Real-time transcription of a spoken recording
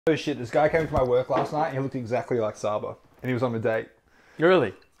Oh shit, this guy came to my work last night and he looked exactly like Saba. And he was on a date.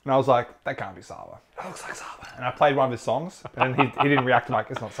 Really? And I was like, that can't be Saba. That looks like Saba. And I played one of his songs and he didn't react to like,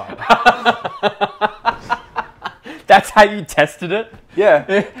 it's not Saba. That's how you tested it? Yeah.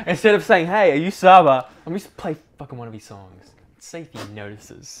 Instead of saying, hey, are you Saba? Let me just play fucking one of his songs. See if he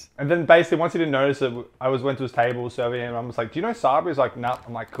notices. And then basically, once he didn't notice it, went to his table, serving him, and I was like, do you know Saba? He's like, nah.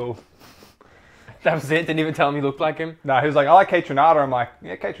 I'm like, cool. That was it? Didn't even tell him he looked like him? No, he was like, I like Kate Renata. I'm like,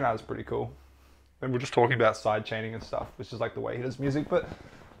 yeah, Kate Renata's pretty cool. And we're just talking about side chaining and stuff, which is like the way he does music. But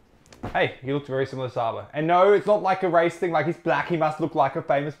hey, he looked very similar to Saba. And no, it's not like a race thing, like he's black, he must look like a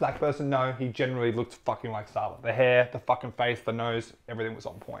famous black person. No, he generally looked fucking like Saba. The hair, the fucking face, the nose, everything was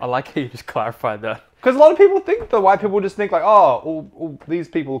on point. I like how you just clarified that. Because a lot of people think, the white people just think like, oh, all these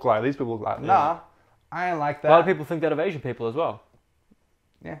people look like, these people look like. Yeah. Nah, I ain't like that. A lot of people think that of Asian people as well.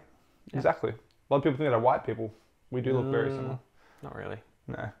 Yeah, exactly. A lot of people think that of white people. We do look very similar. Not really.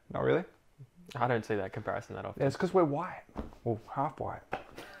 No, not really. I don't see that comparison that often. Yeah, it's because we're white. Well, half white.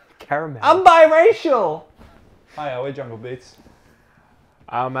 Caramel. I'm biracial! Hi, we're Jungle Beats.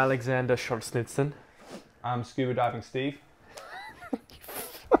 I'm Alexander Schorznitsen. I'm Scuba Diving Steve.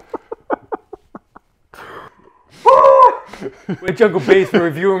 We're Jungle Beats. We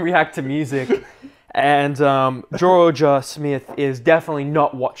review and react to music. And Jorja Smith is definitely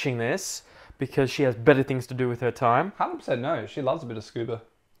not watching this because she has better things to do with her time. 100% no. She loves a bit of scuba.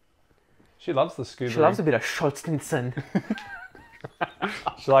 She loves the scuba. She loves a bit of Schorznitsen.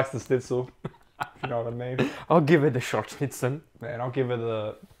 She likes the schnitzel, if you know what I mean. I'll give her the Schorznitsen. Man, I'll give her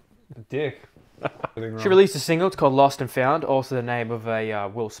the dick. She released a single. It's called Lost and Found. Also the name of a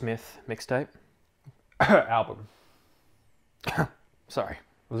Will Smith mixtape. Album. Sorry.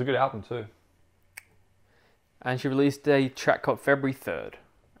 It was a good album too. And she released a track called February 3rd.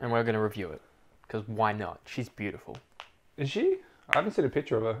 And we're going to review it. Because why not? She's beautiful. Is she? I haven't seen a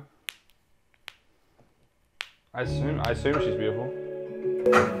picture of her. I assume she's beautiful.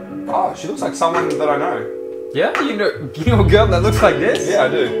 Oh, she looks like someone that I know. Yeah? You know a girl that looks like this? Yeah, I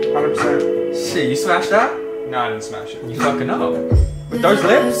do. 100%. Shit, you smashed that? No, I didn't smash it. You fucking up. With those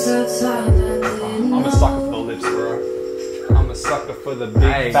lips? I'm a sucker for the lips, bro. I'm a sucker for the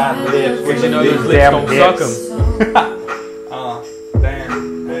big fat lips. Did you know those lips don't suck them?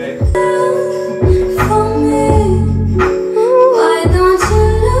 Damn. Hey.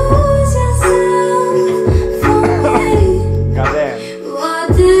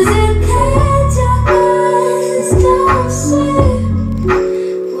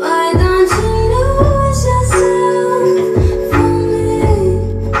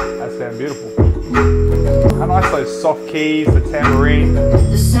 Soft keys, the tambourine.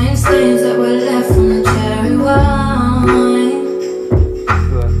 The same stains that were left from the cherry wine.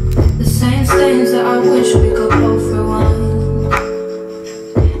 The same stains that I wish we could both rewind.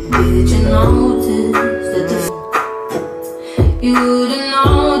 Did you notice that you wouldn't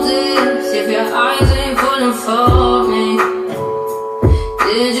notice if your eyes ain't falling for me?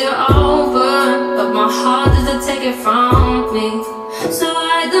 Did you open up my heart just to take it from me? So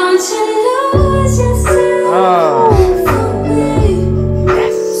why don't you lose yourself?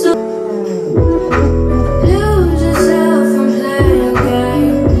 Yes. So lose yourself and playing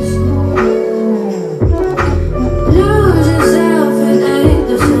games. Lose yourself, it ain't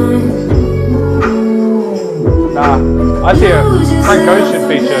the same. Nah, I see a Frank Ocean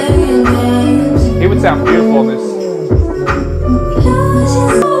feature. He would sound beautiful on this.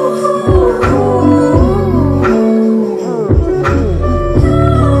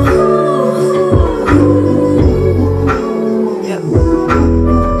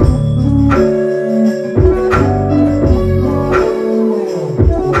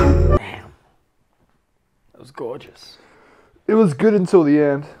 Gorgeous. It was good until the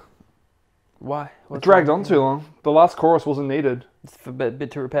end. Why? It dragged on too long. The last chorus wasn't needed. It's a bit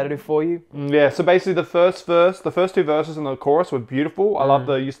too repetitive for you? Yeah, so basically the first two verses and the chorus were beautiful. I love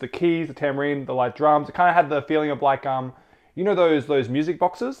the use of the keys, the tambourine, the light drums. It kind of had the feeling of like, you know those music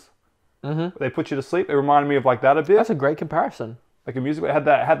boxes? Mm-hmm. They put you to sleep. It reminded me of like that a bit. That's a great comparison. Like a music, it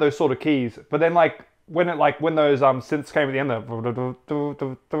had those sort of keys. But then like, when those synths came at the end,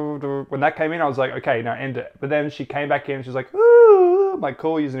 when that came in, I was like, okay, now end it. But then she came back in, she was like, ooh, I'm like,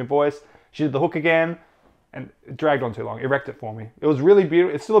 cool, using your voice. She did the hook again, and it dragged on too long. It wrecked it for me. It was really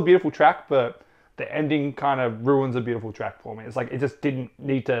beautiful. It's still a beautiful track, but the ending kind of ruins a beautiful track for me. It's like, it just didn't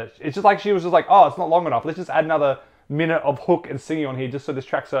need to, it's just like she was just like, oh, it's not long enough. Let's just add another minute of hook and singing on here just so this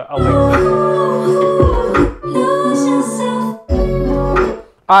track's a length.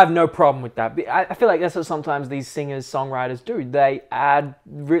 I have no problem with that. I feel like that's what sometimes these singers, songwriters do. They add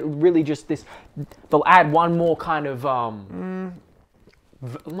really just this, they'll add one more kind of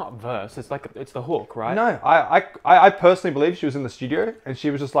not verse. It's like it's the hook, right? No, I personally believe she was in the studio and she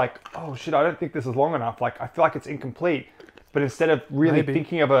was just like, oh shit, I don't think this is long enough. Like, I feel like it's incomplete. But instead of really Maybe.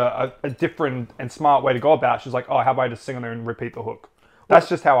 thinking of a different and smart way to go about it, she's like, oh, how about I just sing on there and repeat the hook? That's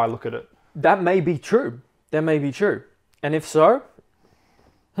just how I look at it. That may be true. That may be true. And if so,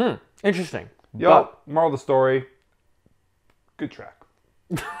 interesting. Yeah, moral of the story, good track.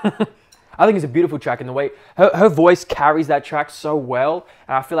 I think it's a beautiful track in the way her voice carries that track so well.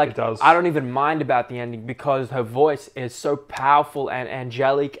 And I feel like It does. I don't even mind about the ending because her voice is so powerful and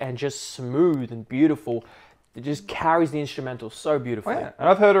angelic and just smooth and beautiful. It just carries the instrumental so beautifully. Oh, yeah. And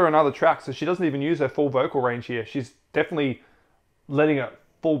I've heard her on other tracks, so she doesn't even use her full vocal range here. She's definitely letting it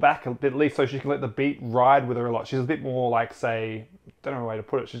fall back a bit, at least so she can let the beat ride with her a lot. She's a bit more like, say, don't know a way to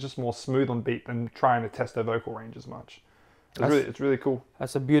put it. She's just more smooth on beat than trying to test her vocal range as much. It's really cool.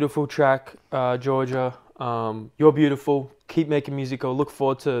 That's a beautiful track, Jorja. You're beautiful. Keep making music. I'll look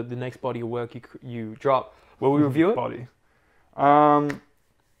forward to the next body of work you drop. Will we review it? Body. I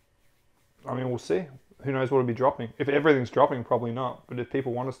mean, we'll see. Who knows what it'll be dropping? If everything's dropping, probably not. But if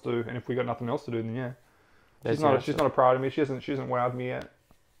people want us to, and if we got nothing else to do, then yeah. She's not a priority to me. She hasn't wowed me yet.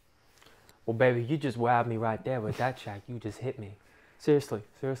 Well, baby, you just wowed me right there with that track. You just hit me. Seriously.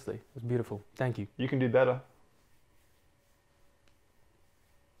 It was beautiful. Thank you. You can do better.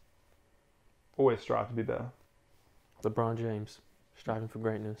 Always strive to be better. LeBron James, striving for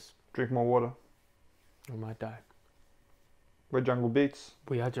greatness. Drink more water. Or might die. We're Jungle Beats.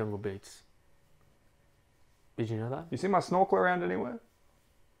 We are Jungle Beats. Did you know that? You see my snorkel around anywhere?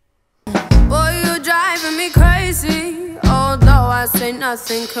 Boy, you're driving me crazy. Although I say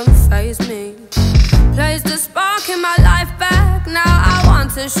nothing can faze me. Place the spark in my life back. Now I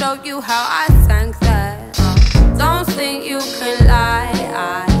want to show you how I thank that.